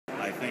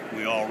think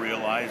we all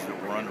realize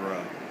that we're under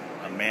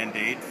a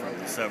mandate from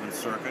the 7th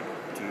Circuit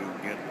to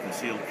get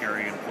concealed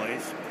carry in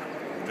place.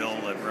 The bill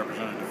that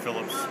Representative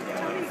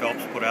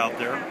Phelps put out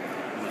there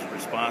was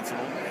responsible,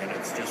 and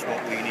it's just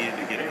what we needed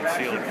to get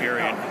concealed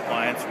carry in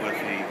compliance with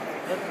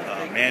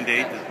the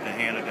mandate that they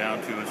handed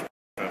down to us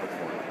by federal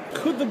court.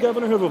 Could the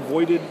governor have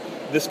avoided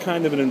this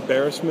kind of an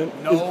embarrassment?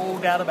 No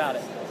doubt about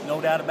it. No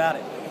doubt about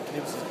it.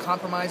 It was a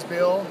compromise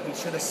bill. He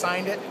should have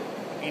signed it.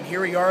 And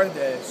here we are,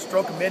 the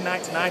stroke of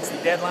midnight tonight's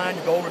the deadline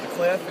to go over the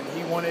cliff, and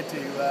he wanted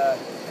to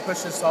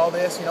push us all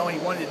this, and he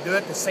wanted to do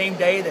it the same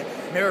day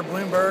that Mayor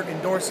Bloomberg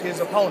endorsed his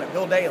opponent,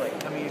 Bill Daley.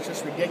 I mean, it's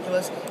just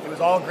ridiculous. It was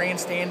all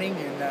grandstanding,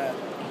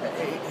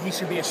 and he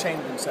should be ashamed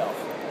of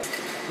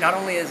himself. Not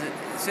only is it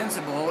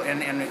sensible,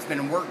 and it's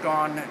been worked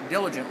on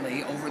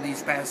diligently over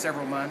these past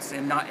several months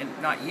and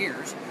not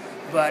years,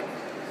 but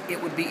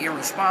it would be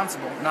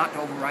irresponsible not to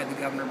override the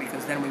governor,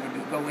 because then we would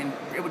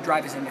it would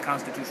drive us into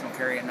constitutional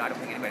carry, and I don't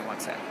think anybody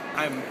wants that.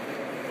 I'm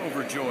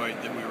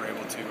overjoyed that we were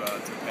able to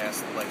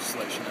pass the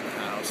legislation in the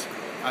House.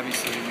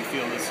 Obviously, we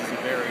feel this is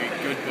a very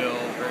good bill,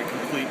 very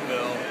complete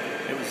bill.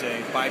 It was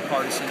a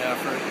bipartisan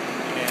effort,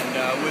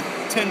 and with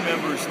 10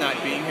 members not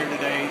being here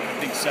today, I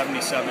think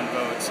 77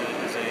 votes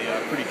is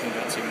a pretty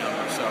convincing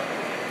number. So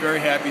very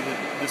happy that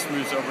this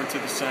moves over to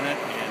the Senate,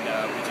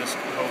 and we just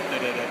hope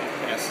that it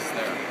passes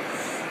there.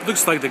 It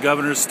looks like the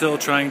governor is still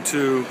trying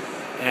to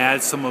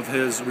add some of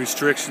his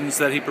restrictions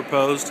that he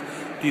proposed.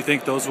 Do you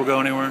think those will go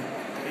anywhere?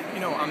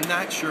 I'm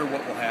not sure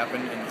what will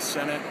happen in the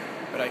Senate,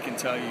 but I can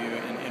tell you,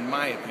 in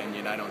my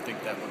opinion, I don't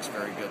think that looks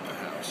very good in the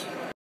House.